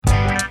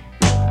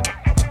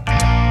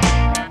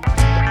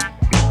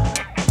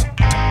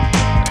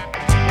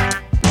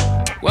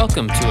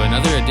Welcome to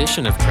another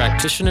edition of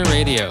Practitioner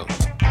Radio,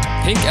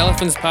 Pink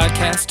Elephant's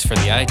podcast for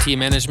the IT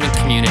management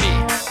community.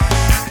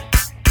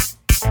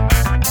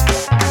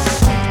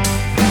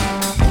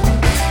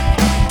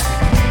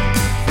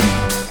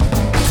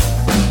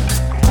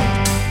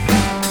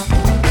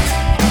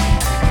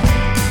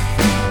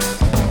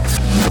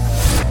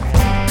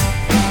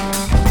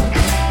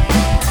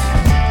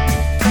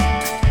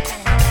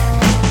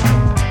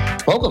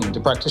 Welcome to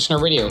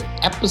Practitioner Radio,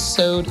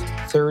 episode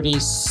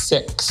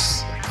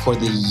 36 for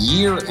the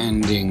year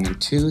ending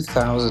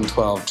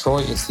 2012. Troy,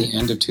 it's the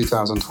end of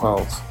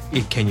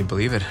 2012. Can you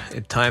believe it?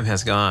 Time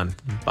has gone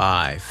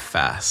by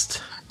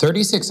fast.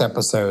 36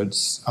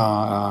 episodes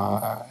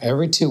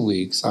every 2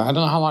 weeks. I don't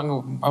know how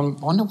long. I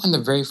wonder when the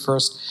very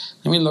first.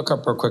 Let me look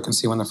up real quick and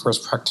see when the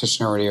first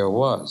Practitioner Radio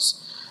was,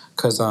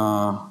 because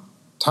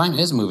time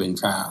is moving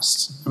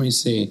fast. Let me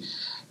see.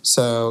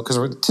 So,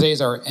 because today's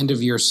our end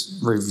of year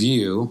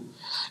review.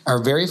 Our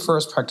very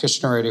first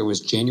Practitioner Radio was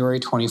January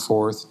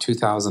 24th,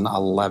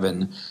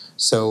 2011.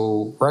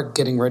 So we're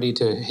getting ready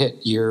to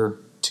hit year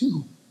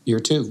two.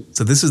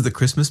 So this is the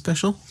Christmas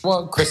special?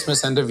 Well,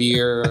 Christmas, end of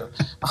year,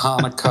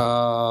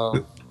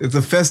 Hanukkah. It's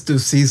a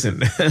festive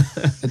season.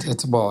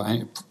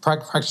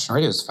 Practitioner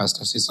Radio is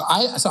festive season.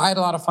 So I had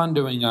a lot of fun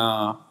doing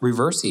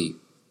reversey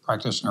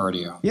Practitioner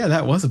Radio. Yeah,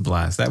 that was a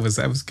blast. That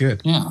was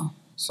good. Yeah.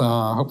 So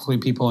hopefully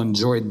people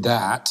enjoyed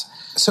that.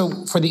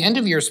 So for the end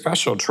of year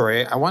special,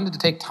 Troy, I wanted to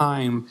take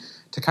time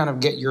to kind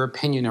of get your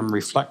opinion and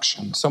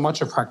reflection. So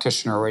much of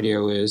Practitioner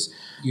Radio is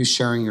you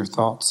sharing your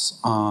thoughts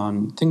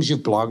on things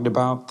you've blogged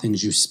about,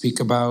 things you speak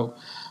about,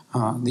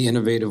 the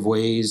innovative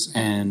ways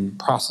and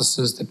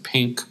processes that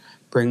Pink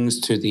brings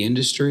to the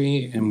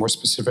industry and more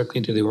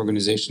specifically to the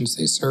organizations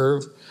they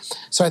serve.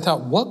 So I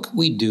thought, what could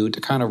we do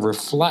to kind of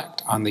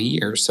reflect on the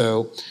year?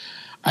 So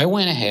I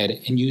went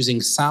ahead and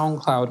using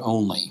SoundCloud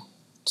only.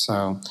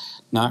 So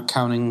not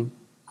counting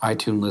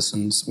iTunes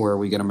listens where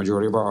we get a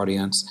majority of our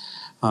audience,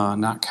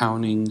 not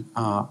counting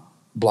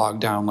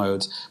blog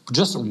downloads, but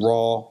just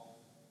raw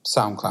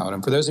SoundCloud.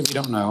 And for those of you who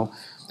don't know,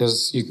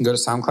 you can go to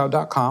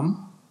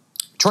soundcloud.com.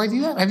 Troy,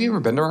 have you ever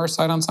been to our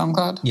site on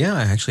SoundCloud? Yeah,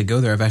 I actually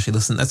go there. I've actually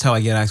listened. That's how I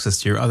get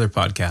access to your other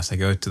podcast. I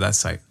go to that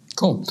site.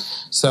 Cool.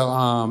 So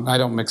I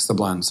don't mix the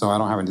blend, so I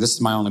don't have any. This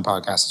is my only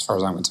podcast as far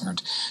as I'm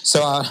concerned.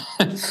 So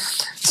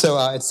it's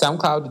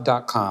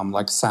soundcloud.com,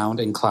 like sound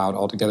and cloud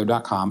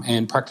altogether.com,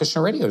 and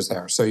Practitioner Radio is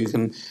there. So you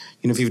can,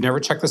 if you've never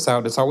checked this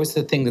out, it's always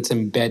the thing that's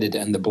embedded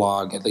in the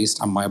blog, at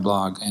least on my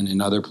blog and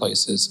in other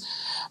places.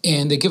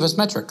 And they give us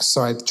metrics.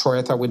 So Troy,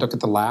 I thought we'd look at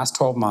the last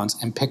 12 months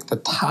and pick the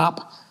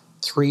top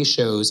 3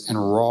 shows in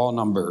raw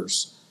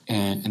numbers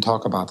and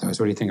talk about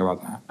those. What do you think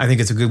about that? I think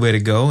it's a good way to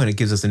go, and it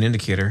gives us an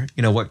indicator.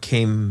 What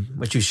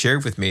you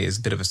shared with me is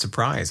a bit of a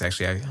surprise.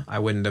 Actually, I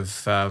wouldn't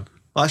have.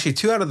 Actually,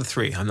 2 out of the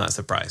 3, I'm not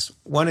surprised.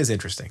 1 is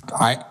interesting.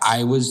 I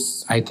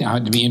think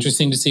it'd be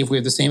interesting to see if we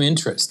have the same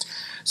interest.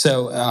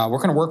 So we're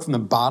going to work from the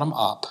bottom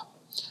up.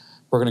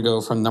 We're going to go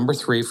from number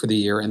 3 for the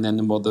year, and then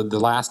the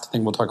last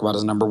thing we'll talk about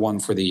is number 1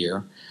 for the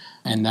year.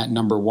 And that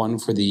number 1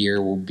 for the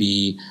year will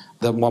be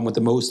the one with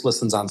the most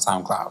listens on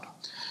SoundCloud.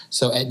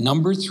 So at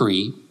number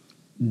 3,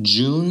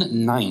 June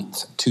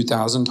 9th,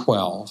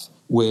 2012,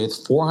 with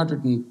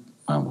 400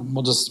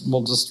 we'll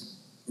just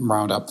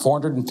round up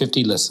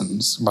 450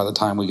 listens by the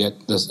time we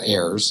get this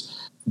airs,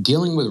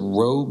 dealing with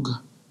rogue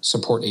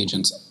support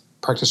agents,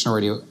 Practitioner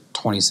Radio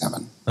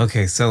 27.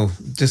 Okay, so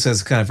just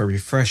as kind of a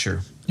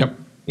refresher. Yep.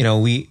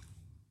 We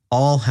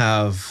all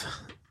have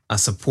a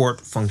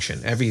support function.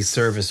 Every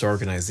service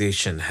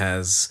organization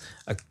has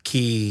a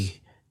key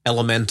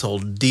elemental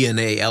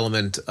DNA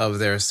element of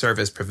their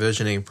service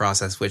provisioning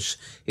process, which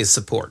is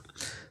support.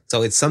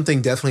 So it's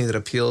something definitely that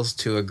appeals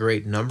to a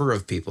great number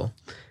of people.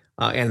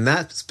 And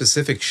that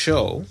specific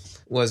show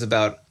was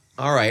about,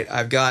 all right,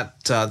 I've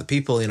got the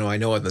people, I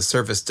know at the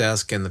service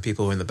desk and the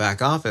people who are in the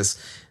back office,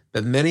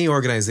 but many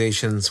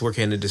organizations work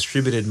in a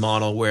distributed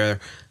model where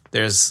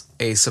there's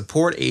a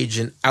support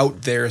agent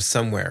out there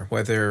somewhere,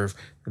 whether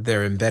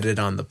they're embedded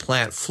on the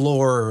plant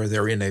floor or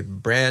they're in a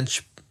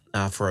branch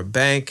for a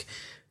bank,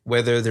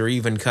 whether they're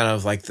even kind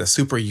of like the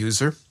super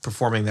user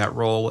performing that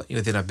role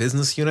within a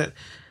business unit.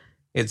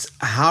 It's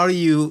how do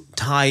you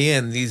tie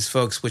in these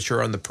folks which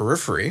are on the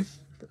periphery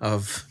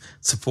of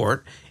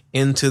support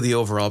into the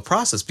overall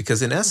process?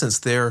 Because in essence,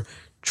 they're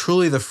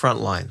truly the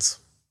front lines,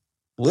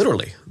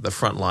 literally the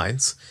front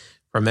lines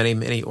for many,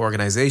 many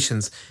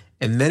organizations.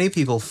 And many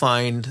people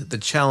find the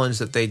challenge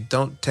that they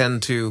don't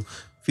tend to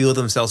feel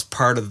themselves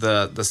part of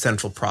the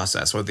central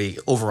process or the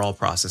overall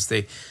process.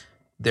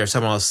 They're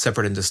somehow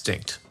separate and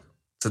distinct.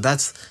 So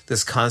that's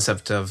this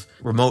concept of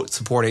remote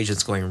support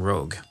agents going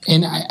rogue.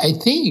 And I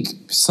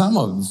think some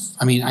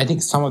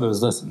of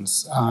those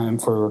listens, and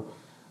for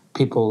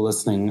people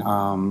listening,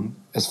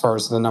 as far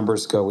as the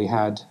numbers go, we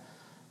had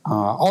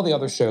all the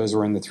other shows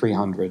were in the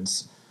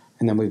 300s.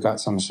 And then we've got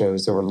some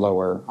shows that were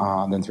lower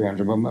than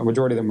 300, but a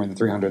majority of them were in the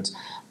 300s.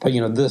 But,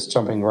 this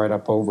jumping right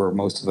up over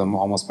most of them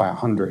almost by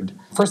 100.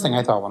 First thing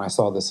I thought when I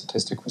saw this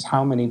statistic was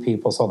how many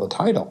people saw the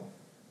title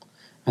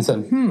and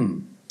said,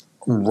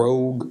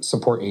 rogue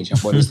support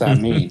agent. What does that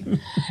mean?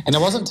 And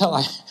it wasn't until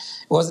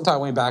I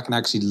went back and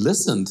actually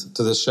listened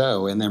to the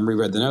show and then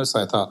reread the notes,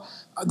 I thought,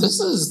 this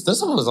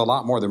one was a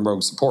lot more than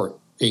rogue support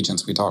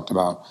agents we talked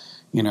about,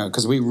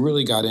 because we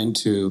really got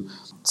into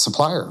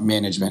supplier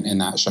management in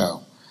that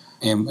show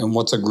and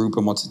what's a group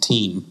and what's a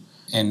team.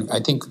 And I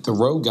think the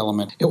rogue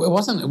element, we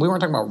weren't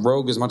talking about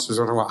rogue as much as we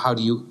were talking about how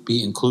do you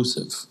be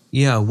inclusive.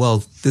 Yeah,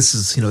 well, this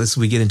is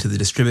we get into the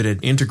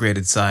distributed,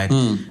 integrated side,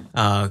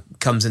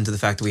 comes into the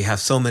fact that we have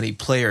so many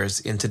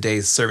players in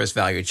today's service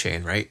value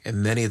chain, right?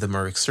 And many of them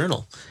are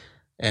external.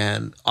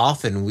 And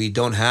often we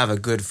don't have a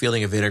good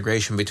feeling of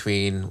integration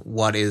between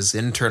what is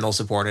internal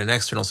support and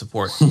external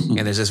support. And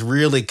there's this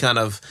really kind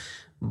of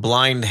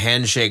blind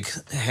handshake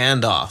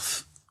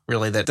handoff,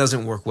 really, that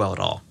doesn't work well at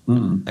all.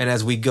 And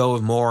as we go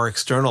more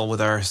external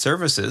with our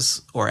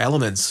services or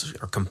elements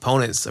or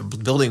components or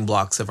building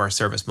blocks of our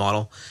service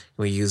model,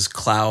 we use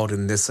cloud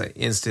in this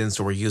instance,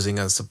 or we're using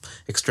an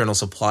external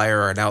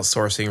supplier or an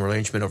outsourcing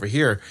arrangement over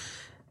here,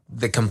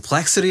 the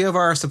complexity of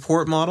our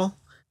support model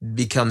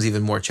becomes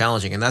even more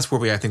challenging. And that's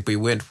where I think we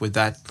went with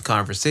that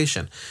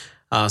conversation.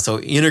 So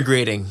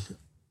integrating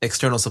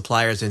external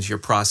suppliers into your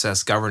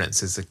process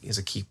governance is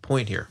a key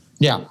point here.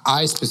 Yeah,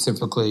 I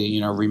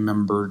specifically,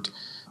 remembered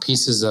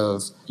pieces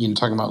of,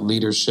 talking about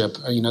leadership,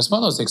 some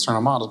of those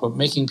external models, but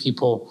making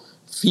people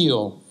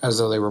feel as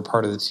though they were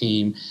part of the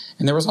team.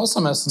 And there was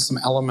also some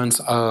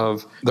elements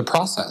of the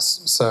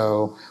process.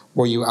 So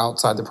were you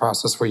outside the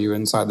process? Were you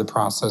inside the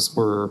process?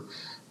 Were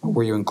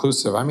you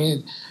inclusive? I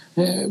mean,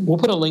 we'll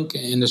put a link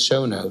in the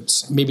show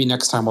notes. Maybe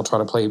next time we'll try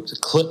to play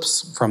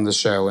clips from the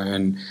show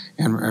and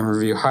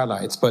review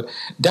highlights. But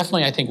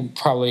definitely, I think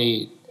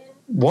probably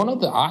one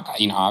of the,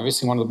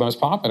 obviously one of the most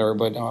popular,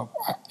 but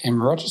in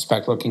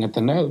retrospect, looking at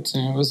the notes,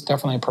 it was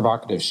definitely a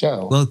provocative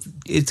show. Well,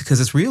 it's because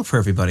it's real for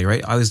everybody,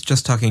 right? I was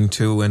just talking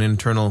to an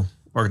internal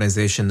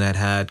organization that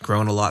had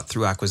grown a lot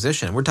through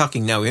acquisition. We're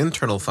talking now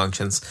internal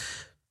functions,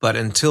 but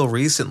until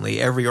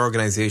recently, every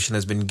organization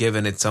has been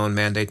given its own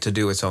mandate to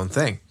do its own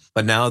thing.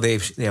 But now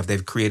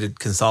they've created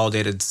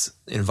consolidated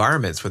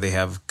environments where they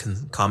have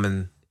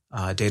common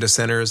data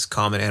centers,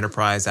 common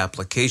enterprise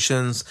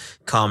applications,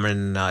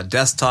 common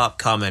desktop,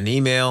 common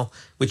email,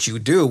 which you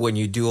do when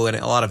you do a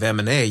lot of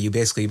M&A. You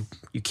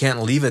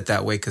can't leave it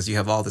that way because you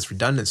have all this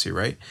redundancy,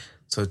 right?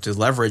 So to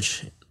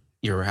leverage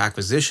your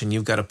acquisition,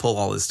 you've got to pull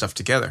all this stuff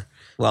together.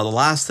 Well, the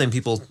last thing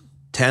people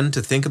tend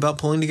to think about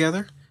pulling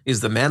together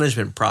is the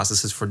management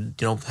processes for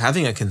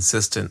having a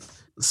consistent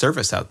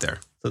service out there.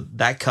 So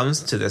that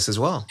comes to this as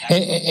well.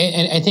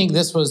 And I think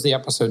this was the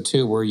episode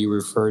too where you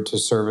referred to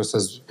service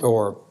as,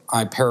 or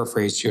I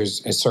paraphrased you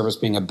as service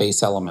being a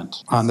base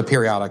element on the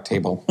periodic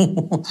table.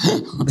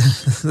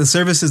 The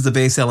service is the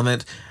base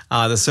element.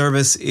 The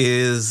service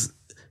is,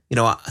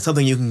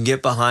 something you can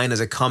get behind as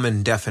a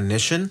common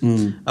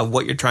definition of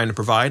what you're trying to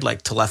provide,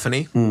 like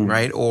telephony,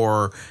 right?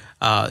 Or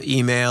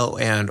email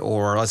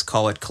or let's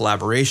call it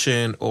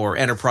collaboration or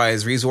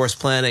enterprise resource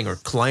planning or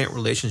client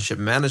relationship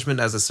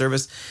management as a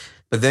service.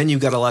 But then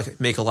you've got to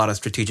make a lot of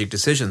strategic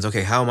decisions.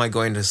 Okay, how am I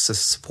going to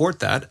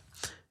support that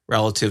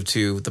relative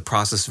to the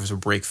process of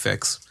break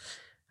fix?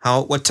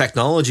 What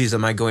technologies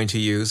am I going to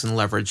use and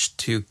leverage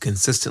to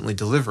consistently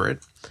deliver it?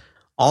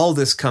 All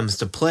this comes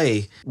to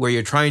play where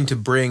you're trying to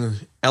bring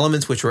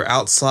elements which are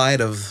outside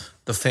of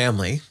the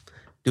family,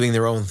 doing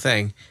their own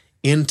thing,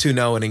 into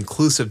now an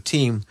inclusive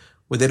team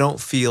where they don't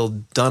feel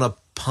done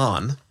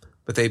upon,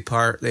 but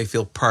they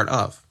feel part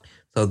of.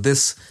 So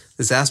this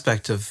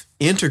aspect of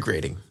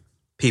integrating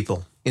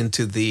people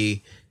into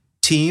the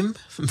team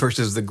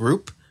versus the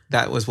group,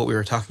 that was what we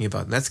were talking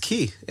about. And that's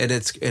key. And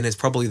it's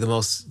probably the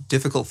most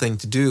difficult thing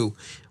to do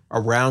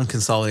around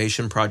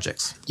consolidation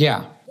projects.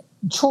 Yeah.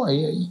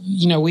 Troy,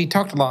 we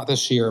talked a lot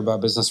this year about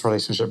business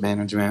relationship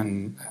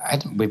management,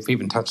 and we've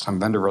even touched on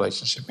vendor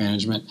relationship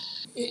management.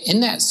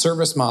 In that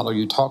service model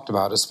you talked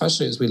about,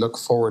 especially as we look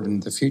forward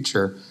into the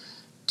future,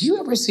 do you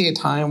ever see a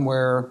time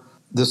where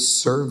the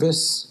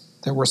service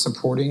that we're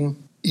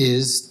supporting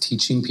is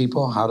teaching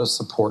people how to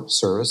support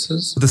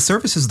services? The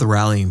service is the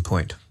rallying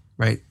point,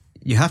 right?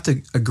 You have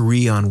to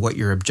agree on what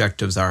your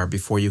objectives are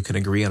before you can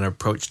agree on an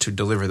approach to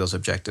deliver those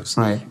objectives.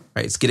 Right.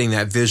 It's getting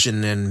that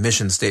vision and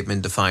mission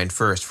statement defined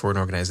first for an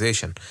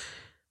organization.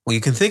 Well,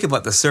 you can think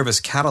about the service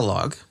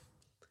catalog,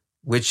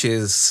 which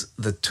is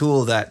the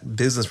tool that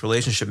business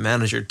relationship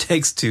manager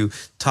takes to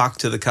talk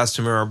to the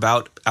customer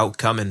about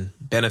outcome and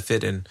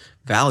benefit and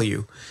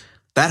value.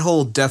 That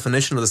whole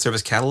definition of the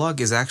service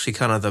catalog is actually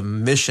kind of the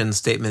mission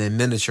statement in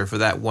miniature for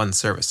that one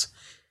service.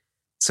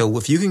 So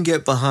if you can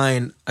get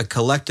behind a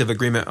collective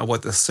agreement on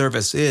what the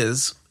service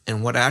is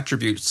and what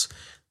attributes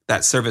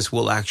that service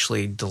will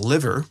actually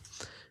deliver,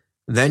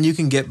 then you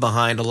can get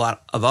behind a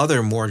lot of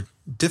other more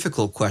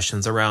difficult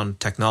questions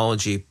around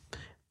technology,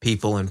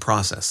 people, and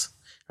process.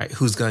 Right?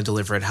 Who's going to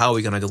deliver it? How are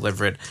we going to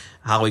deliver it?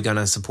 How are we going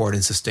to support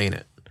and sustain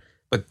it?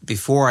 But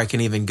before I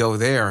can even go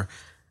there,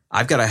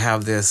 I've got to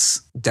have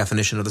this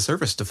definition of the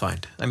service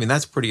defined. I mean,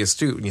 that's pretty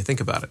astute when you think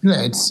about it.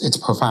 Yeah, it's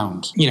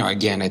profound.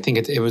 Again, I think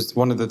it was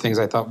one of the things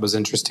I thought was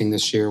interesting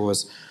this year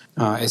was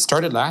it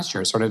started last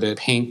year. It started at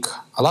Pink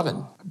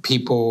 11.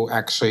 People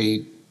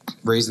actually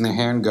raising their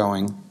hand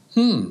going,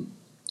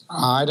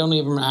 I don't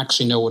even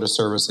actually know what a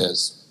service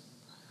is.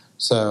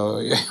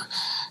 So,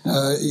 to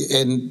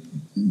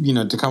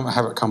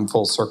have it come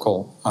full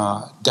circle,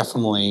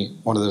 definitely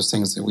one of those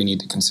things that we need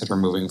to consider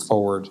moving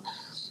forward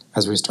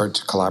as we start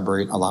to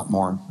collaborate a lot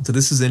more. So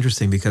this is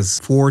interesting because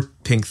for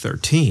Pink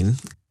 13,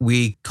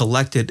 we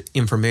collected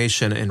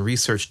information and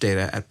research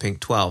data at Pink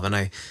 12. And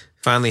I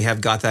finally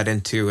have got that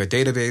into a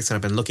database and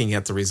I've been looking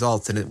at the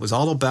results. And it was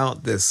all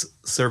about this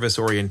service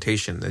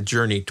orientation, the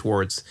journey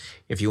towards,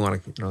 if you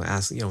want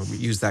to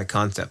use that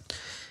concept.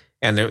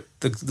 And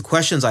the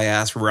questions I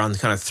asked were around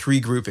kind of three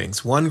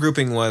groupings. One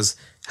grouping was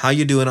how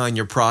you doing on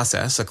your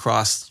process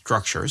across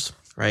structures,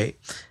 right?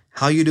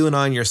 How you doing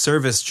on your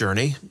service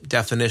journey,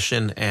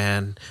 definition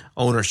and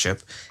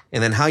ownership,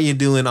 and then how you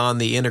doing on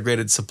the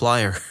integrated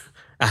supplier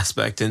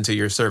aspect into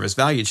your service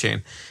value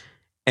chain.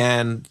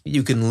 And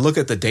you can look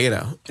at the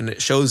data and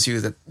it shows you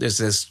that there's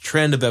this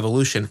trend of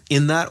evolution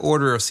in that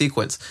order of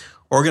sequence.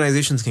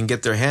 Organizations can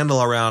get their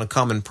handle around a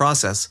common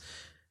process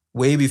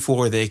way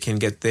before they can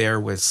get there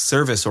with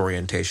service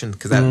orientation,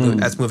 because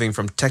that's moving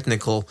from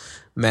technical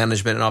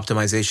management and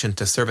optimization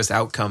to service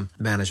outcome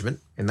management.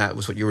 And that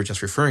was what you were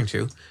just referring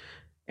to.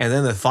 And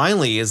then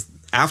finally is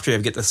after I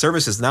get the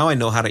services, now I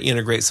know how to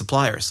integrate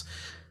suppliers.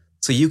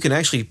 So you can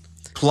actually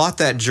plot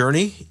that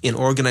journey in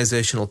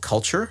organizational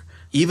culture,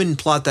 even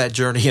plot that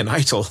journey in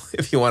ITIL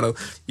if you want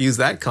to use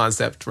that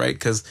concept, right?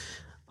 Because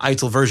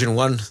ITIL version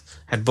 1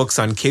 had books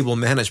on cable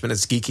management,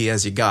 as geeky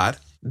as you got.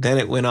 Then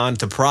it went on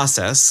to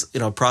process,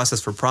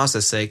 process for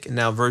process sake. And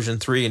now version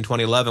 3 in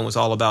 2011 was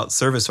all about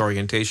service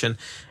orientation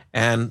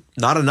and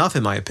not enough,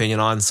 in my opinion,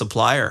 on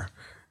supplier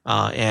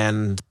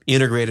and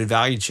integrated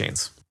value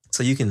chains.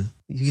 So you can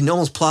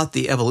almost plot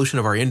the evolution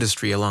of our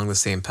industry along the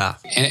same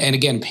path. And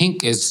again,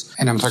 Pink is,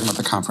 and I'm talking about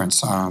the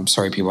conference.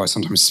 Sorry, people, I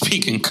sometimes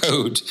speak in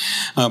code.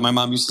 My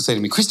mom used to say to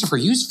me, Christopher,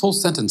 use full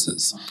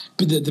sentences.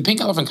 But the Pink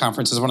Elephant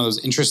Conference is one of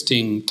those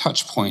interesting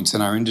touch points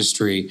in our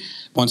industry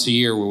once a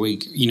year where we,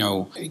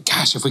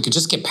 gosh, if we could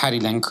just get Patty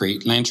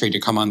Lantry to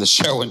come on the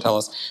show and tell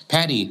us,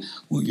 Patty,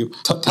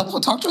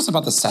 talk to us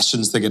about the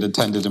sessions that get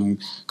attended.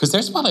 Because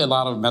there's probably a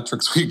lot of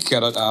metrics we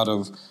get out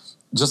of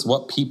just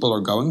what people are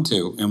going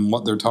to and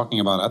what they're talking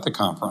about at the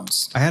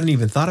conference. I hadn't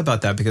even thought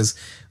about that because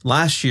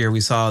last year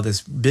we saw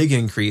this big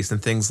increase in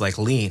things like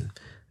Lean,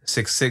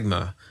 Six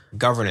Sigma,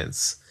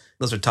 governance.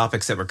 Those are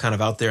topics that were kind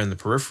of out there in the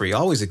periphery,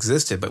 always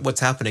existed, but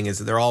what's happening is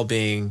that they're all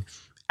being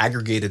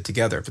aggregated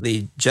together.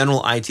 The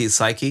general IT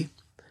psyche,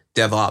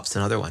 DevOps,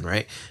 another one,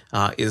 right,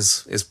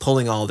 is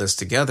pulling all this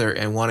together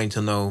and wanting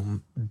to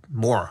know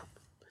more.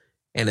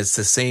 And it's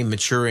the same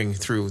maturing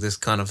through this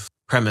kind of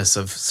premise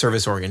of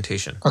service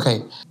orientation.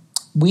 Okay.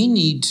 We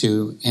need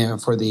to,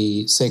 for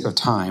the sake of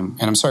time,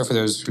 and I'm sorry for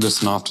those who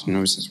listen often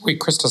who says, wait,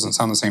 Chris doesn't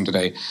sound the same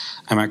today.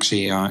 I'm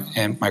actually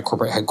at my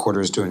corporate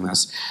headquarters doing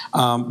this.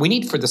 We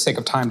need, for the sake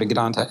of time, to get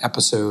on to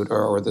episode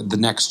or the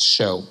next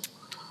show.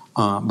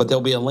 But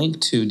there'll be a link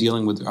to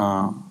dealing with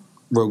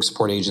rogue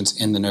support agents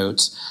in the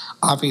notes.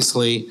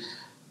 Obviously,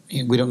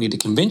 we don't need to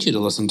convince you to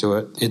listen to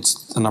it.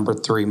 It's the number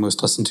 3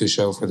 most listened to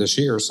show for this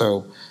year.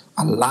 So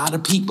a lot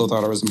of people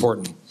thought it was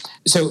important.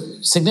 So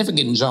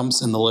significant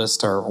jumps in the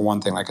list are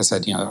one thing. Like I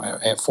said,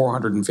 at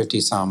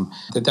 450 some,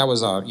 that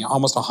was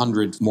almost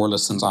 100 more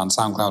listens on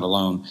SoundCloud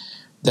alone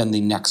than the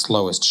next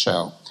lowest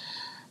show.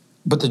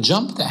 But the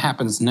jump that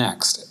happens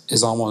next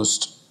is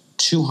almost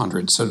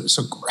 200. So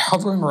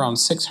hovering around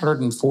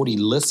 640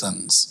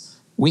 listens.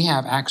 We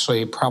have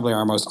actually probably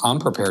our most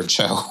unprepared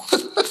show.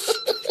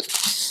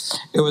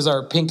 It was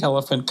our Pink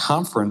Elephant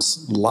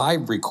Conference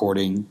live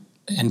recording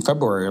in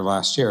February of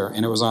last year,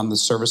 and it was on the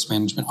Service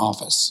Management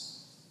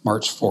Office.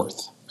 March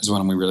 4th is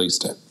when we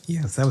released it.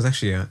 Yes, that was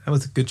actually a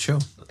good show.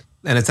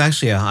 And it's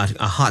actually a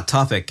hot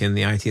topic in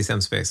the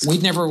ITSM space. We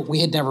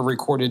had never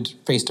recorded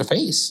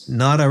face-to-face.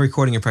 Not a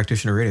recording of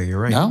Practitioner Radio, you're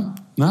right.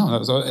 No,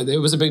 it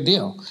was a big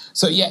deal.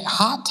 So yeah,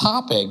 hot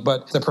topic,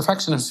 but the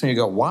perfectionists, when you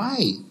go,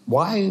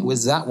 why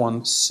was that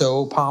one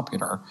so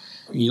popular?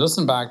 You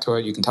listen back to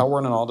it, you can tell we're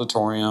in an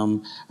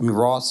auditorium. I mean,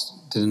 Ross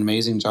did an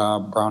amazing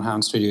job, Brown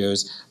Hound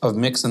Studios, of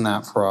mixing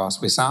that for us.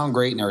 We sound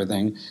great and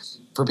everything.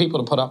 For people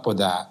to put up with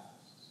that,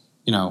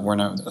 we're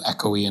not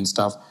echoey and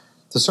stuff.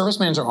 The Service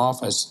Manager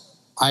Office,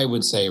 I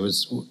would say,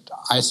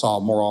 I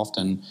saw more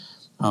often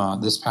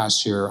this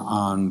past year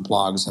on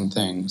blogs and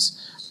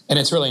things. And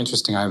it's really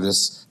interesting. I have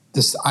this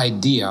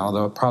idea,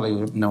 although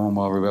probably no one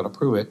will ever be able to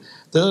prove it.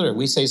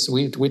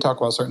 We talk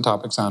about certain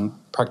topics on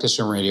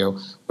Practitioner Radio,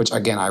 which,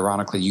 again,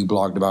 ironically, you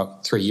blogged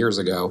about 3 years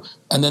ago.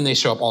 And then they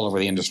show up all over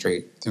the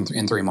industry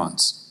in 3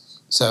 months.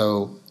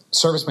 So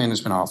Service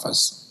Management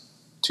Office,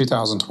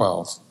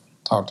 2012.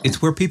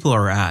 It's where people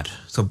are at.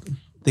 So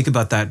think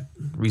about that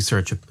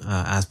research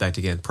aspect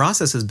again.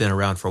 Process has been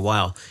around for a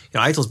while.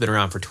 ITIL's been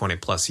around for 20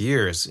 plus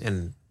years,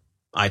 and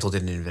ITIL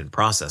didn't invent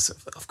process,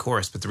 of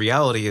course, but the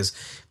reality is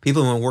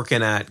people have been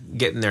working at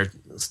getting their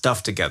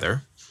stuff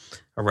together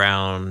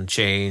around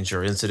change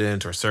or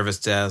incident or service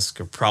desk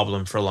or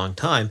problem for a long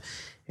time.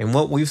 And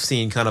what we've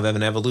seen kind of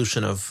an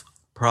evolution of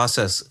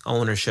process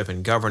ownership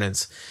and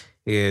governance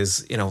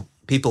is,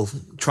 people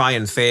try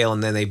and fail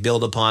and then they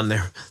build upon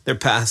their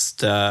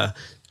past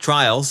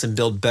trials and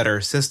build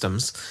better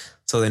systems.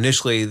 So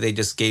initially they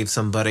just gave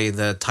somebody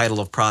the title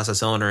of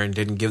process owner and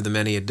didn't give them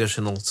any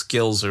additional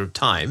skills or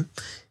time.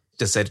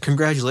 Just said,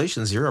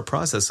 congratulations, you're a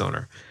process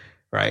owner,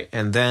 right?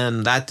 And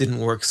then that didn't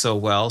work so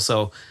well.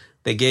 So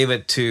they gave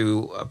it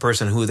to a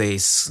person who they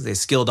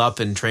skilled up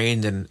and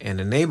trained and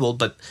enabled,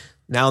 but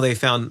now they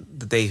found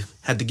that they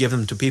had to give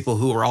them to people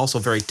who were also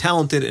very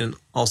talented and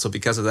also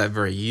because of that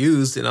very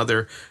used in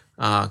other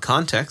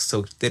contexts,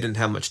 so they didn't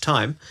have much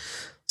time.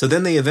 So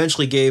then they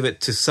eventually gave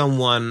it to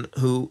someone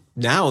who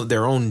now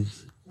their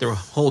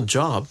whole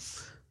job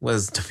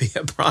was to be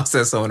a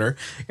process owner,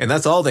 and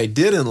that's all they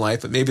did in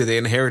life. But maybe they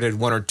inherited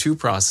one or two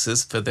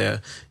processes for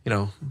the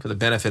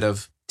benefit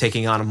of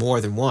taking on more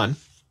than one.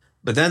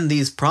 But then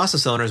these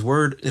process owners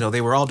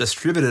they were all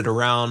distributed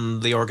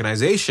around the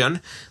organization,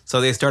 so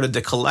they started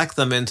to collect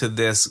them into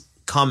this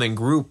common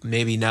group,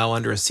 maybe now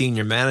under a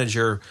senior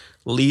manager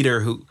leader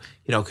who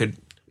could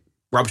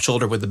rub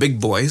shoulder with the big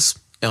boys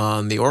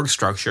on the org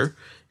structure.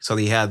 So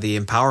he had the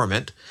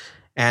empowerment,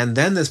 and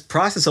then this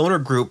process owner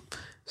group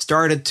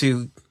started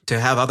to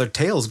have other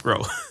tails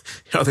grow.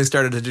 They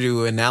started to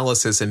do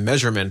analysis and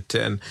measurement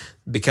and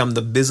become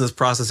the business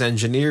process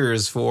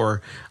engineers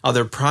for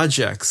other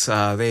projects.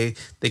 They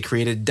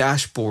created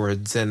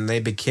dashboards and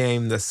they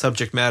became the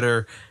subject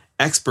matter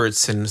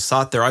experts and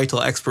sought their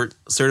ITIL expert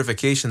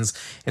certifications.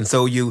 And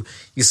so you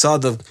saw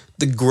the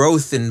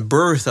growth and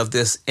birth of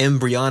this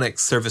embryonic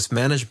service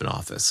management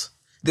office.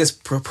 This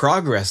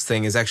progress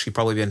thing has actually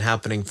probably been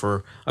happening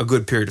for a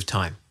good period of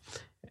time.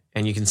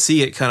 And you can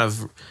see it kind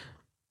of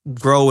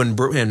grow and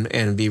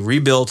be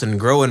rebuilt and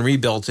grow and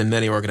rebuilt in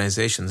many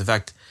organizations. In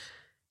fact,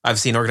 I've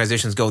seen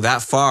organizations go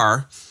that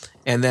far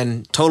and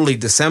then totally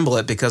disassemble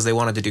it because they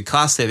wanted to do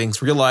cost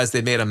savings, realize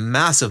they made a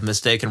massive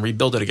mistake and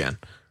rebuild it again.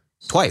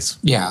 Twice.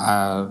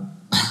 Yeah.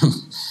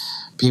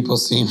 People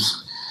seem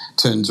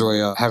to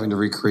enjoy having to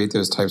recreate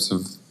those types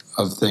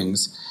of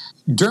things.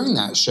 During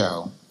that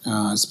show,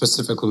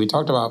 specifically, we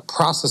talked about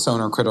process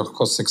owner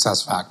critical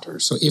success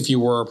factors. So if you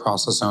were a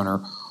process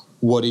owner,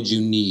 what did you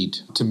need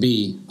to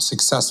be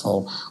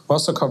successful? We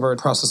also covered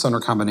process owner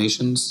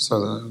combinations, so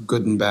the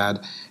good and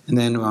bad. And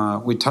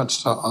then we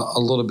touched a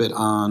little bit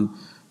on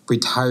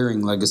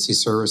retiring legacy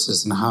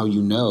services and how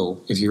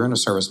if you're in a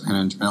service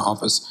management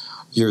office,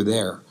 you're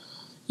there.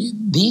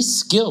 These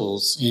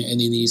skills in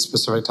these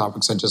specific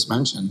topics I just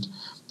mentioned,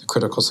 the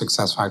critical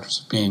success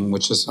factors being,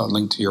 which is a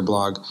link to your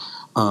blog,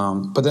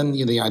 but then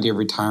the idea of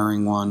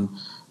retiring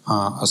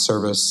a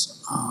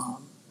service,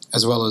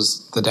 as well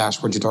as the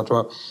dashboard you talked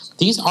about,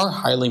 these are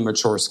highly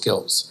mature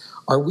skills.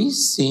 Are we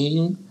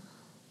seeing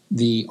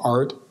the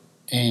art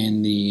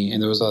and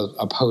there was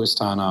a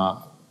post on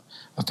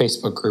a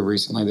Facebook group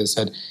recently that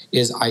said,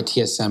 is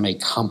ITSM a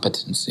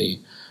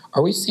competency?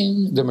 Are we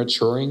seeing the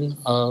maturing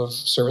of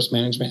service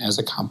management as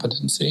a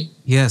competency?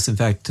 Yes. In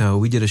fact,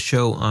 we did a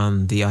show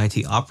on the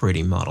IT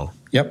operating model.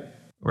 Yep.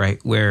 Right,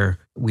 where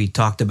we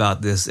talked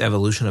about this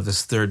evolution of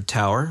this third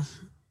tower,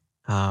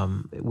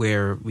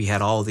 where we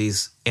had all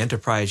these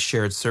enterprise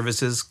shared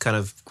services kind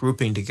of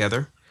grouping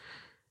together.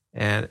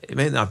 And it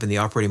may not have been the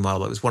operating model,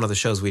 but it was one of the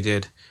shows we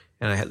did.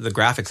 And I had the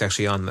graphics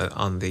actually on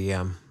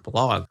the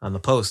blog, on the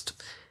post,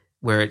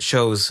 where it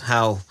shows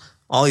how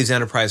all these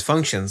enterprise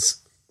functions,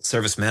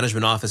 service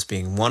management office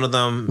being one of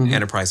them,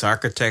 enterprise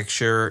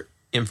architecture,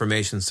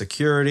 information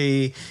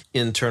security,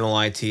 internal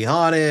IT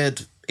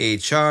audit,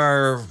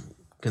 HR,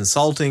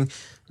 consulting,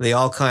 they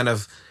all kind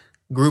of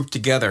group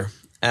together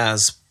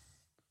as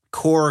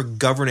core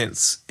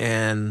governance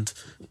and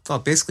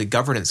basically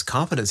governance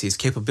competencies,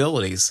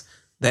 capabilities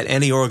that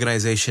any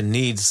organization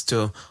needs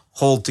to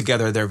hold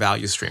together their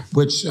value stream.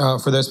 Which,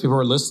 for those people who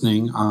are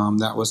listening,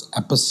 that was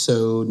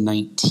episode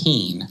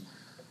 19.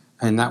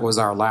 And that was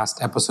our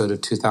last episode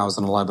of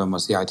 2011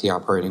 was the IT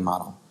operating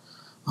model.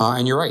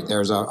 And you're right,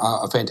 there's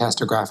a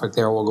fantastic graphic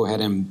there. We'll go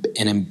ahead and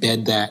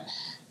embed that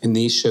in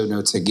these show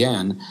notes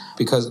again,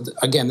 because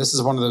again, this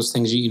is one of those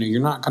things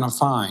you're not going to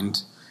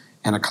find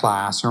in a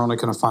class. You're only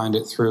going to find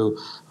it through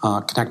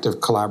connective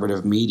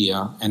collaborative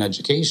media and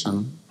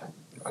education.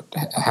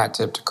 Hat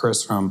tip to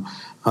Chris from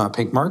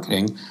Pink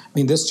Marketing. I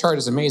mean, this chart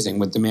is amazing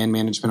with demand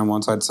management on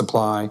one side,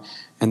 supply,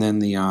 and then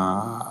the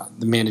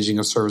managing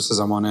of services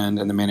on one end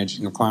and the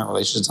managing of client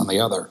relations on the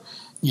other.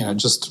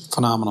 Just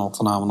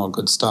phenomenal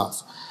good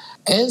stuff.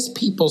 As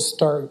people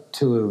start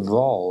to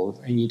evolve,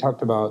 and you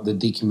talked about the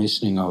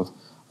decommissioning of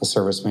a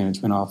service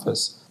management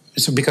office,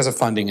 So because of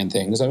funding and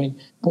things, I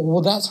mean, but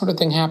will that sort of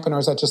thing happen, or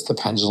is that just the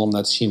pendulum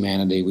that's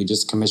humanity? We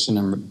just commission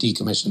and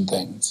decommission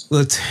things.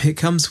 Well, it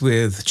comes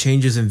with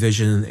changes in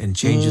vision and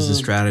changes in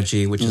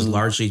strategy, which is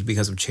largely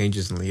because of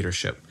changes in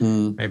leadership.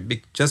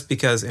 Right? Just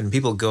because, and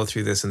people go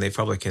through this and they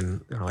probably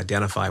can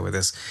identify with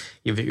this,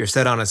 you're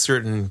set on a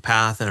certain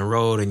path and a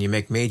road and you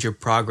make major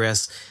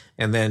progress,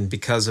 and then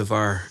because of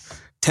our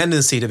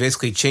tendency to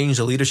basically change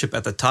the leadership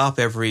at the top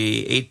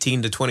every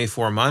 18 to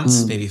 24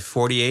 months, maybe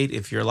 48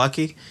 if you're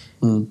lucky.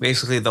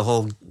 Basically, the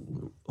whole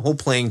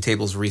playing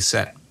table's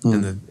reset,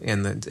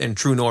 and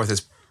true north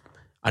is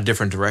a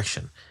different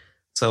direction.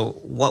 So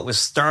what was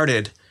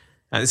started,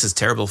 and this is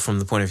terrible from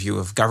the point of view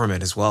of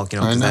government as well,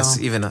 because that's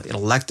even an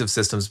elective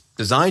system's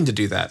designed to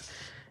do that.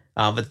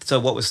 But so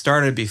what was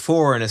started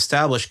before and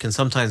established can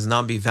sometimes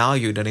not be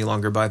valued any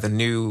longer by the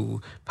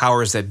new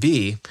powers that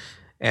be.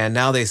 And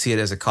now they see it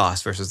as a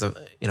cost versus a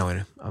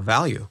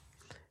value.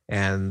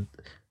 And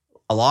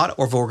a lot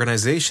of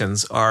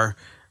organizations are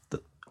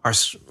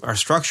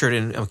structured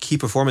in a key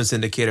performance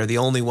indicator. The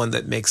only one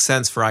that makes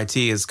sense for IT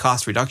is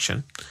cost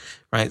reduction,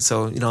 right?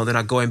 So, they're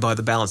not going by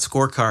the balanced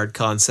scorecard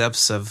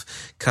concepts of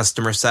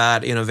customer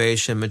sat,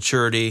 innovation,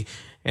 maturity,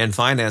 and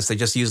finance. They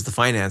just use the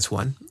finance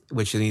one,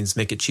 which means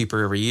make it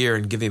cheaper every year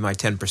and give me my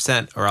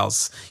 10%, or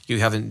else you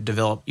haven't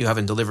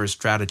delivered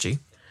strategy.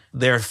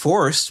 They're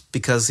forced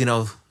because,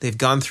 they've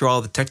gone through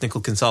all the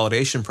technical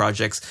consolidation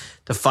projects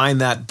to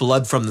find that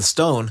blood from the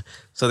stone.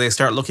 So they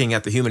start looking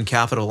at the human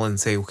capital and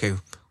say, okay,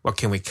 what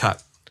can we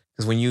cut?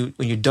 Because when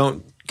you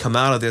don't come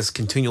out of this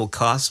continual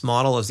cost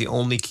model as the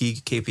only key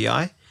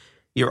KPI,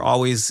 you're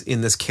always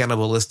in this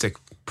cannibalistic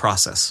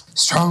process.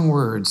 Strong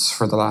words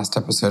for the last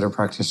episode of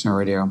Practitioner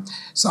Radio.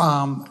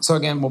 So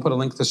again, we'll put a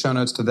link to the show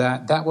notes to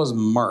that. That was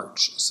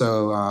March.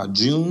 So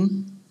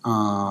June,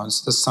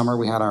 this summer,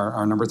 we had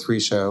our number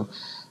 3 show.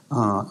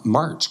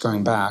 March,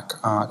 going back,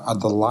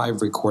 the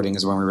live recording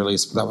is when we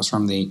released, but that was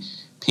from the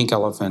Pink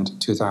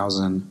Elephant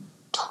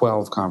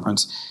 2012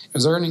 conference.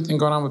 Is there anything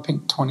going on with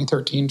Pink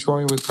 2013,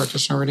 Troy, with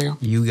Practitioner Radio?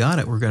 You got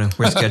it. We're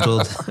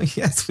scheduled.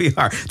 Yes, we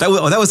are. That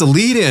was a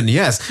lead-in.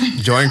 Yes,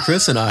 join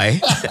Chris and I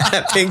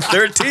at Pink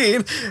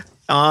 13.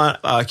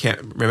 I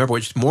can't remember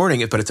which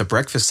morning, but it's a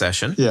breakfast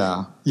session.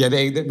 Yeah.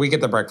 We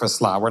get the breakfast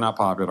slot. We're not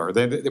popular.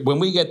 When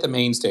we get the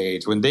main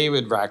stage, when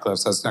David Ratcliffe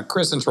says, "Now,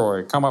 Chris and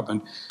Troy, come up,"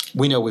 and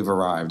we know we've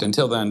arrived.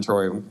 Until then,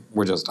 Troy,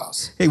 we're just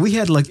us. Hey, we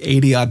had like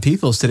 80-odd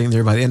people sitting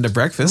there by the end of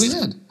breakfast. We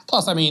did.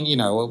 Plus, I mean,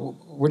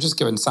 we're just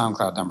given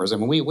SoundCloud numbers. I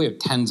mean, we have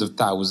tens of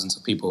thousands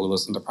of people who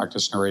listen to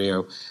Practitioner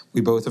Radio.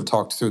 We both have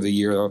talked through the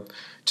year,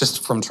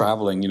 just from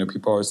traveling.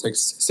 People always like,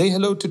 "Say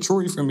hello to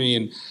Troy for me,"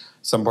 and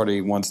somebody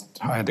once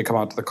I had to come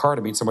out to the car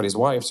to meet somebody's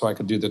wife so I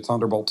could do the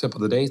Thunderbolt tip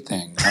of the day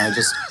thing.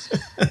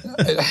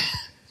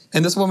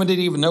 And this woman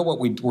didn't even know what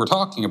we were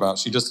talking about.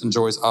 She just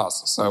enjoys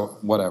us, so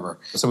whatever.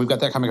 So we've got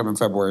that coming up in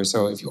February.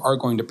 So if you are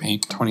going to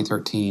Pink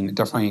 2013,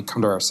 definitely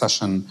come to our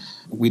session.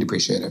 We'd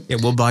appreciate it. Yeah,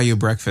 we'll buy you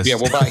breakfast. Yeah,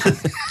 we'll buy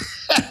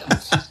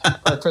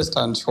breakfast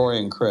on Troy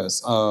and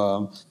Chris.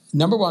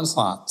 Number 1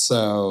 slot,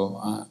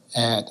 so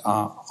at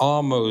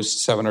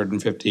almost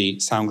 750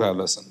 SoundCloud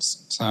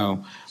listens.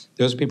 So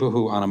those are people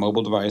who on a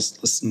mobile device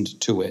listened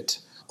to it.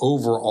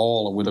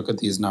 Overall, if we look at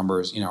these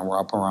numbers, we're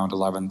up around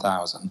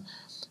 11,000.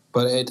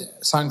 But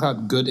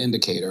SoundCloud, good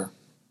indicator.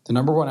 The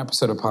number 1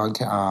 episode of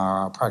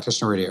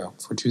Practitioner Radio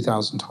for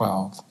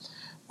 2012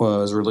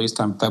 was released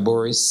on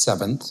February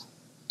 7th,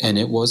 and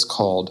it was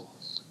called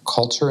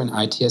Culture and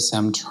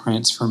ITSM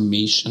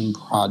Transformation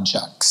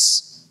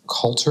Projects.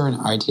 Culture and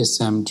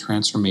ITSM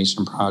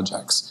Transformation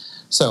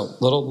Projects. So,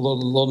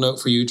 little note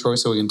for you, Troy,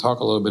 so we can talk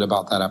a little bit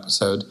about that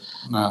episode.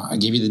 I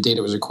gave you the date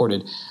it was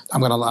recorded. I'm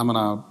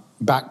gonna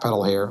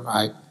backpedal here.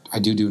 I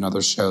do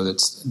another show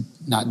that's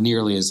not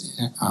nearly as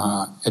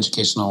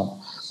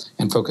educational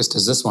and focused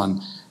as this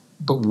one,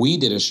 but we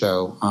did a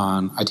show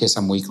on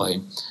ITSM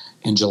Weekly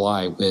in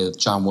July with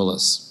John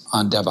Willis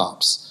on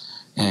DevOps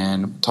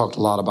and talked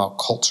a lot about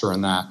culture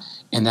in that.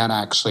 And that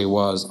actually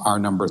was our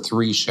number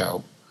 3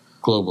 show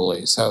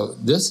globally. So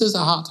this is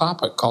a hot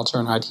topic, culture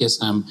and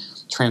ITSM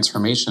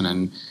transformation.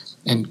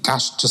 And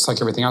gosh, just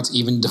like everything else,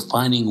 even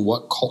defining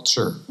what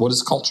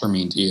does culture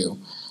mean to you?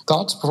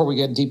 Thoughts before we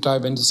get deep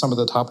dive into some of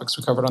the topics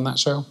we covered on that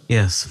show?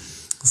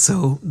 Yes.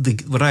 So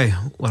what I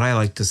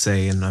like to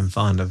say, and I'm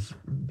fond of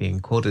being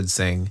quoted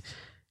saying,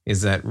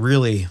 is that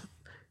really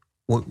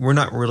we're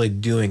not really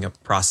doing a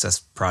process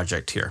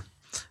project here.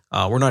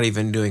 We're not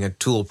even doing a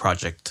tool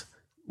project.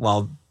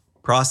 While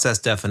process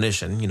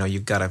definition,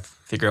 you've got to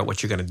figure out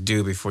what you're going to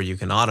do before you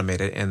can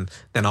automate it, and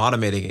then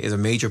automating it is a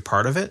major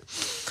part of it.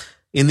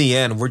 In the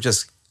end, we're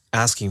just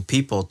asking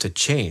people to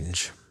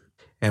change.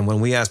 And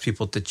when we ask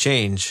people to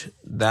change,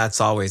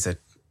 that's always a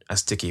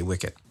sticky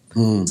wicket.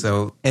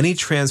 So any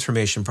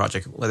transformation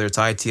project, whether it's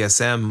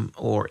ITSM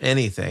or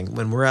anything,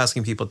 when we're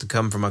asking people to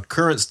come from a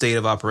current state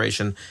of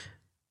operation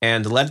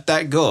and let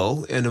that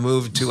go and to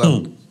move to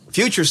a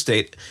future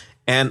state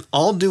and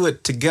all do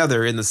it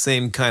together in the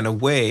same kind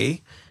of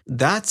way,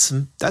 That's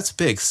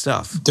big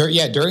stuff.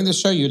 During the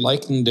show, you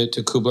likened it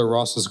to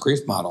Kubler-Ross's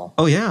grief model.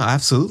 Oh yeah,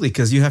 absolutely.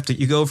 Because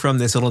you go from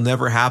this "it'll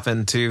never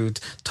happen" to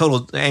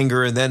total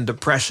anger, and then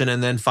depression,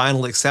 and then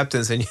final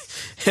acceptance. And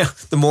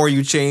the more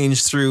you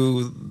change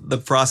through the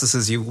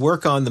processes you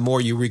work on, the more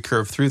you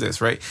recurve through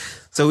this, right?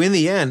 So in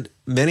the end,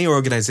 many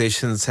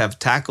organizations have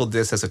tackled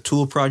this as a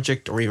tool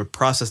project or even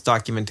process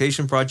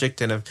documentation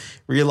project and have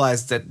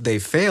realized that they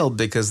failed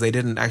because they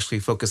didn't actually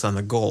focus on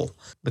the goal.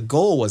 The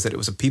goal was that it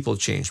was a people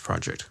change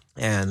project.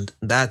 And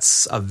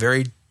that's a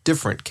very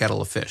different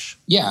kettle of fish.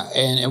 Yeah,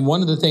 and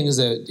one of the things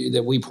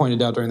that we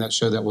pointed out during that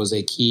show that was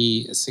a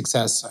key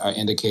success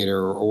indicator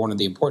or one of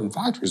the important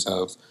factors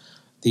of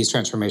these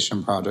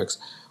transformation projects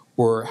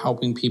were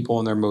helping people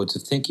in their modes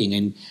of thinking.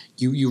 And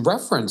you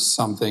referenced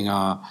something,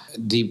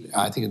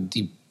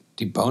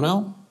 De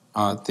Bono,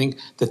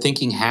 the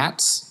thinking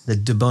hats. The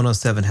De Bono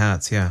 7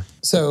 hats, yeah.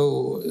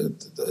 So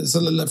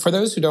for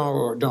those who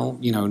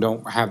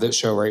don't have this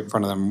show right in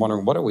front of them,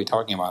 wondering what are we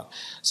talking about?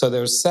 So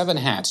there's 7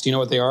 hats. Do you know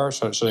what they are?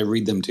 Should I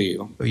read them to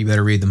you? You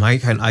better read them. I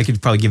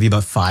could probably give you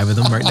about 5 of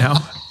them right now.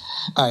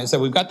 All right. So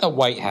we've got the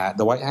white hat.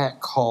 The white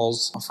hat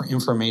calls for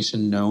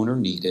information known or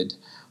needed.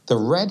 The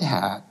red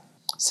hat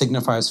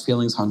signifies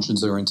feelings,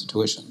 hunches, or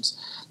intuitions.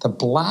 The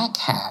black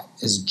hat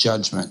is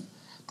judgment,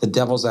 the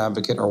devil's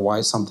advocate, or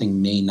why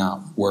something may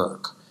not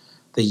work.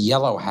 The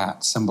yellow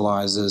hat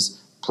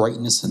symbolizes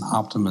brightness and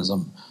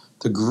optimism.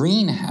 The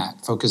green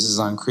hat focuses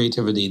on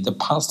creativity, the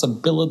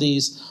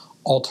possibilities,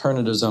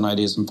 alternatives, and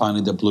ideas. And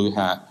finally, the blue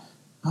hat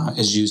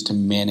is used to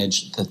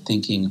manage the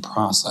thinking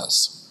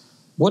process.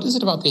 What is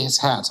it about these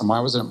hats, and why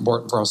was it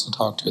important for us to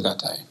talk to you that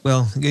day?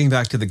 Well, getting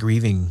back to the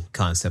grieving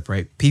concept,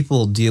 right?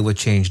 People deal with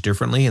change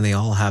differently, and they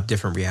all have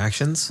different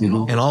reactions.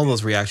 Mm-hmm. And all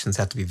those reactions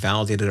have to be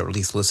validated or at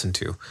least listened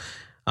to.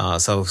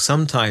 So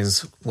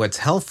sometimes what's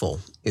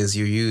helpful is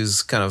you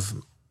use kind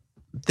of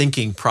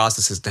thinking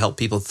processes to help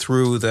people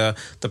through the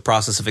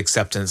process of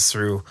acceptance,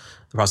 through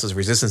the process of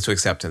resistance to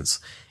acceptance.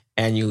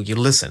 And you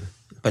listen.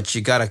 But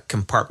you got to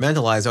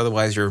compartmentalize,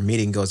 otherwise your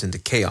meeting goes into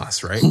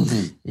chaos, right?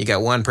 Mm-hmm. You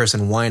got one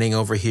person whining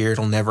over here,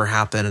 it'll never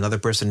happen. Another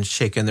person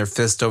shaking their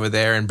fist over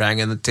there and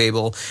banging the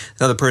table.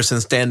 Another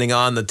person standing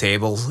on the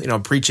table,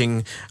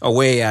 preaching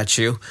away at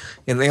you.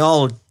 And they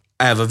all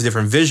have a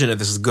different vision if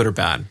this is good or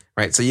bad,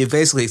 right? So you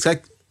basically, it's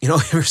like,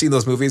 ever seen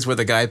those movies where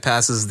the guy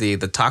passes the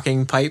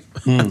talking pipe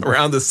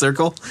around the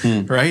circle,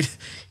 right?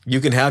 You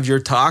can have your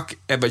talk,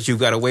 but you've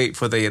got to wait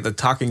for the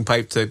talking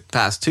pipe to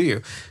pass to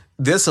you.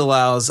 This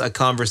allows a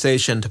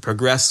conversation to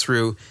progress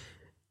through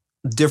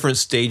different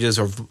stages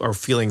or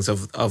feelings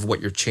of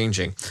what you're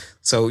changing.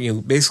 So,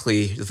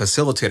 basically the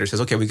facilitator says,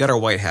 okay, we got our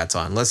white hats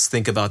on. Let's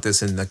think about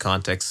this in the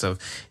context of,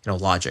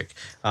 logic.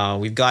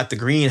 We've got the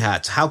green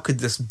hats. How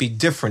could this be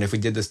different if we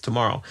did this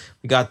tomorrow?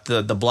 We got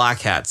the black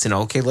hats.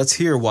 Okay, let's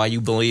hear why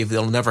you believe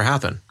it'll never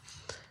happen.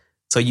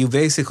 So you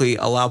basically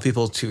allow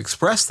people to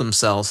express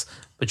themselves,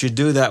 but you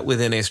do that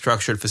within a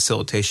structured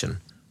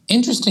facilitation.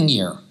 Interesting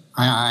year.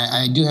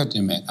 I do have to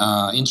admit,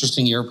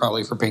 interesting year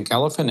probably for Pink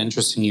Elephant,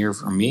 interesting year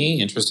for me,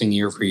 interesting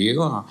year for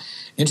you,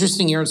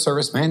 interesting year in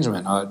service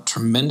management, a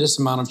tremendous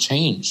amount of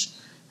change.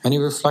 Any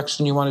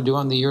reflection you want to do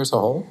on the year as a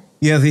whole?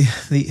 Yeah,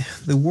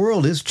 the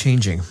world is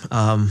changing.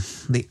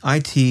 The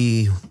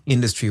IT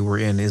industry we're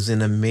in is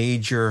in a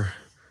major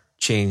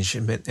change,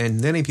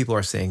 and many people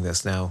are saying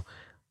this now.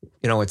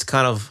 It's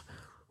kind of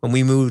when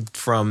we moved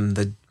from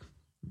the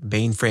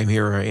mainframe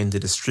era into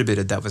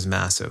distributed, that was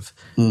massive.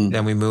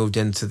 Then we moved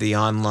into the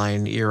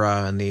online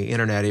era and the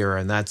internet era,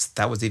 and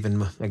that was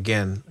even,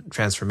 again,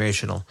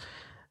 transformational.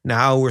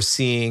 Now we're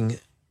seeing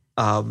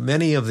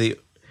many of the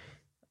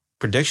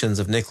predictions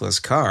of Nicholas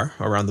Carr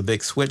around the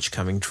big switch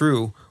coming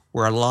true,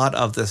 where a lot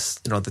of this,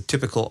 the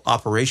typical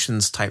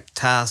operations type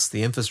tasks,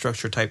 the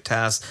infrastructure type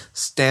tasks,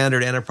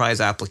 standard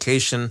enterprise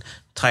application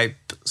type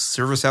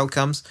service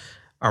outcomes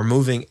are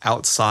moving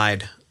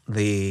outside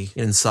the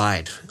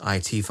inside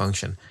IT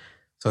function.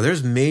 So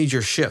there's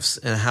major shifts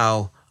in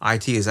how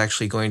IT is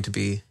actually going to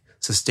be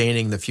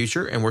sustaining the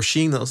future, and we're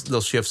seeing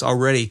those shifts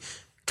already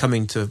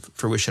coming to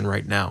fruition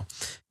right now.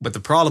 But the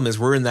problem is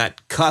we're in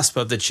that cusp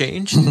of the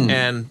change,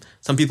 and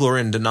some people are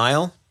in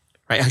denial,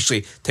 right?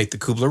 Actually, take the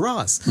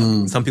Kubler-Ross.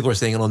 Some people are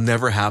saying it'll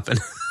never happen.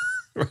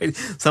 Right?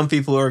 Some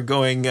people are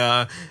going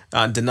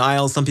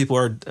denial. Some people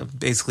are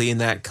basically in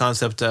that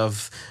concept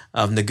of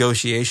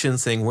negotiation,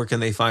 saying where can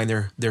they find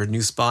their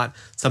new spot.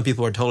 Some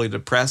people are totally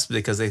depressed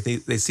because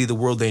they see the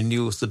world they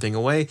knew slipping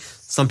away.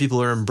 Some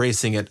people are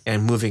embracing it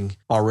and moving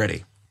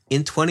already.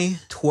 In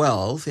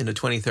 2012 into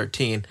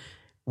 2013,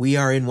 we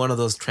are in one of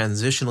those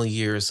transitional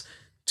years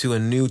to a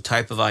new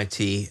type of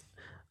IT,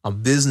 a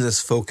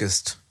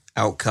business-focused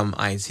outcome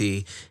IT,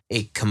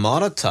 a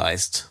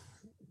commoditized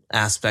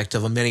aspect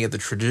of many of the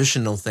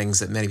traditional things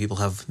that many people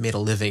have made a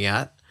living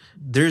at.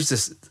 There's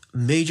this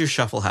major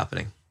shuffle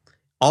happening.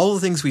 All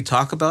the things we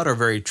talk about are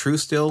very true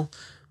still,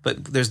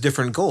 but there's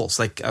different goals.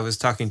 Like I was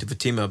talking to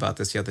Fatima about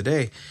this the other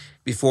day.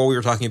 Before we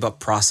were talking about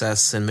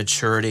process and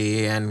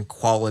maturity and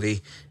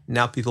quality.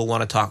 Now people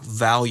want to talk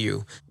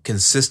value,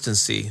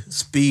 consistency,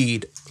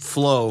 speed,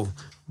 flow,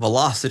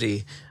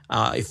 velocity,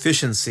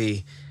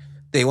 efficiency.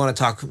 They want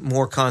to talk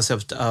more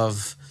concept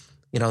of,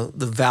 the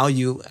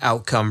value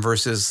outcome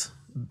versus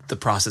the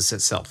process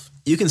itself.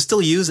 You can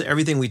still use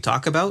everything we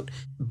talk about,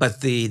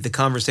 but the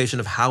conversation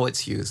of how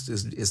it's used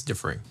is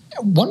differing.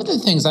 One of the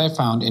things I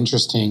found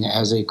interesting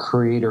as a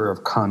creator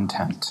of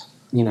content,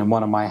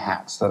 one of my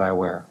hats that I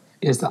wear,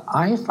 is that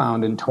I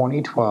found in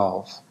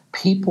 2012,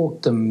 people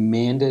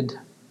demanded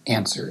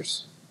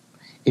answers.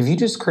 If you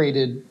just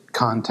created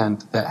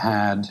content that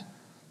had,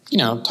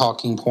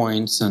 talking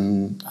points,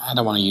 and I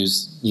don't want to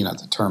use,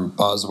 the term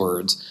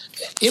buzzwords,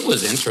 it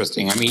was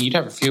interesting. I mean, you'd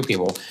have a few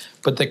people,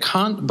 but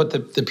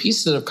the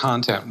pieces of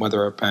content,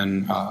 whether it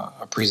been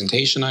a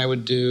presentation I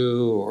would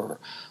do or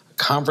a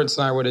conference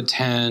that I would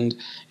attend,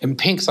 and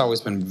Pink's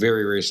always been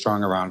very, very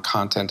strong around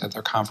content at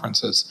their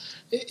conferences,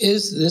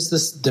 is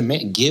this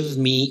demand, give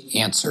me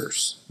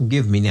answers.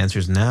 Give me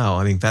answers now.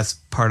 I think that's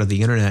part of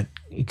the internet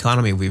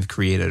economy we've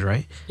created,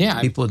 right?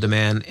 Yeah. People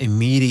demand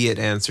immediate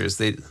answers.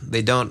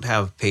 They don't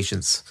have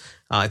patience.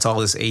 It's all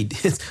this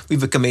we've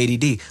become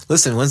ADD.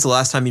 Listen, when's the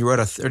last time you wrote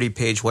a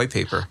 30-page white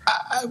paper?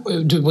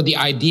 Well, the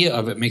idea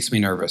of it makes me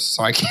nervous,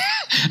 so I can't.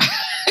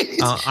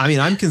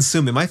 I'm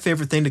consuming. My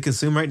favorite thing to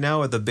consume right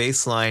now are the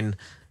baseline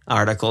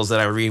articles that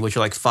I read, which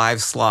are like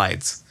 5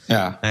 slides.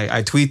 Yeah.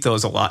 I tweet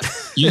those a lot.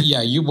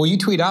 You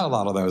tweet out a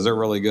lot of those. They're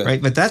really good.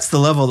 Right, but that's the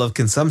level of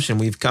consumption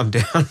we've come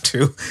down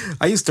to.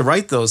 I used to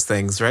write those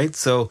things, right?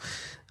 So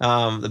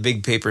the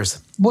big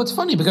papers. Well, it's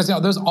funny because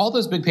all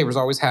those big papers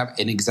always have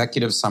an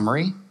executive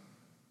summary.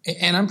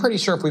 And I'm pretty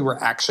sure if we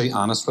were actually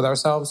honest with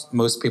ourselves,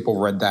 most people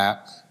read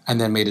that and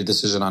then made a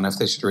decision on if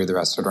they should read the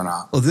rest of it or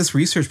not. Well, this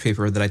research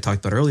paper that I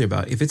talked about earlier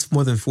about, if it's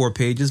more than 4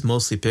 pages,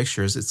 mostly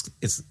pictures,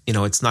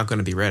 it's not going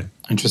to be read.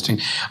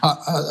 Interesting.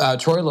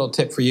 Troy, a little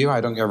tip for you.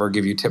 I don't ever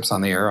give you tips on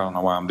the air. I don't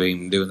know why I'm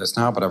doing this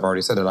now, but I've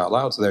already said it out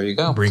loud, so there you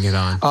go. Bring it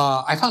on.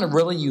 I found a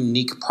really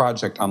unique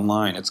project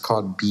online. It's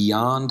called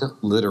Beyond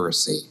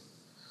Literacy.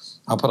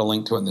 I'll put a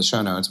link to it in the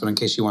show notes, but in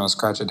case you want to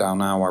scratch it down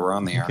now while we're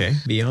on the air. Okay,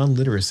 Beyond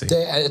Literacy.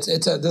 It's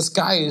this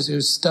guy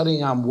who's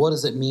studying on what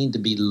does it mean to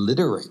be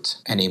literate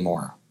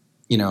anymore.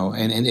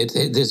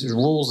 These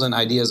rules and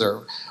ideas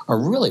are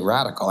really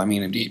radical. I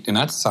mean, and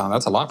that's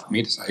a lot for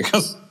me to say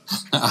because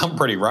I'm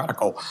pretty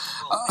radical.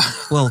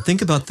 Well,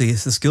 think about the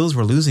skills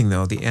we're losing,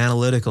 though. The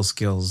analytical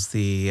skills,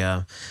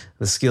 the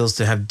skills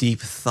to have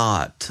deep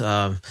thought,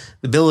 the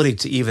ability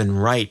to even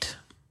write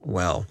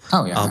well.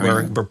 Oh yeah,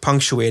 we're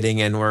punctuating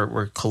and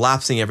we're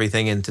collapsing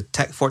everything into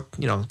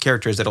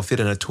characters that'll fit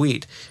in a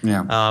tweet.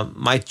 Yeah.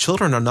 My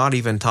children are not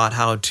even taught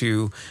how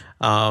to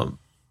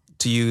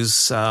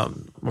use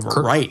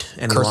write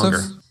any longer.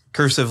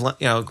 Cursive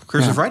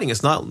writing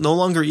is no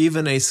longer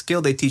even a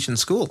skill they teach in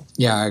school.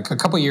 Yeah, a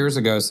couple of years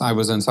ago, I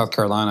was in South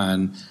Carolina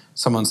and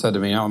someone said to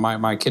me,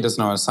 my kid doesn't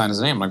know how to sign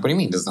his name. I'm like, what do you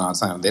mean doesn't know how to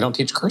sign it? They don't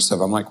teach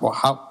cursive. I'm like, well,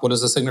 what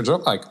does the signature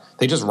look like?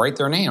 They just write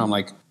their name. I'm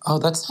like, oh,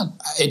 that's not,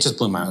 it just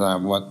blew my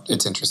mind.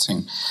 It's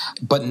interesting.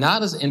 But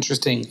not as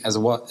interesting as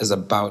what is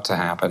about to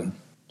happen.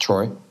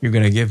 Troy? You're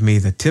going to give me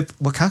the tip?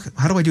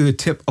 How do I do a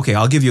tip? Okay,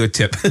 I'll give you a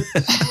tip.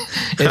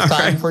 It's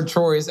time for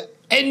Troy's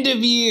end of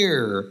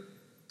year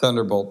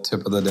Thunderbolt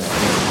tip of the day.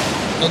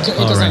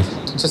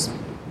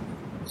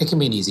 It can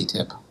be an easy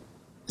tip.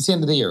 It's the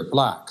end of the year.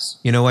 Relax.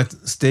 You know what?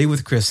 Stay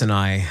with Chris and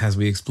I as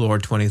we explore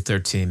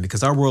 2013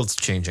 because our world's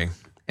changing.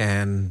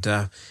 And,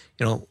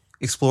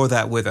 explore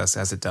that with us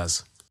as it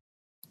does.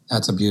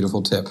 That's a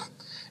beautiful tip.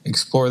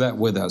 Explore that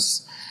with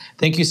us.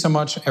 Thank you so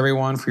much,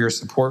 everyone, for your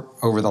support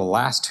over the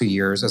last 2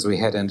 years as we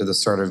head into the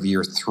start of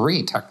year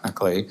 3,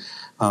 technically,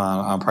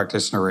 on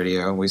Practitioner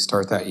Radio. We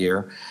start that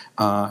year.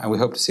 And we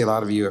hope to see a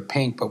lot of you at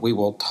Pink, but we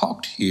will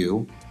talk to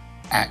you,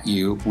 at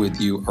you,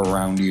 with you,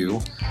 around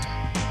you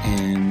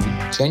in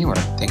January.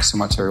 Thanks so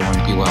much, everyone.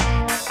 Be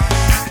well.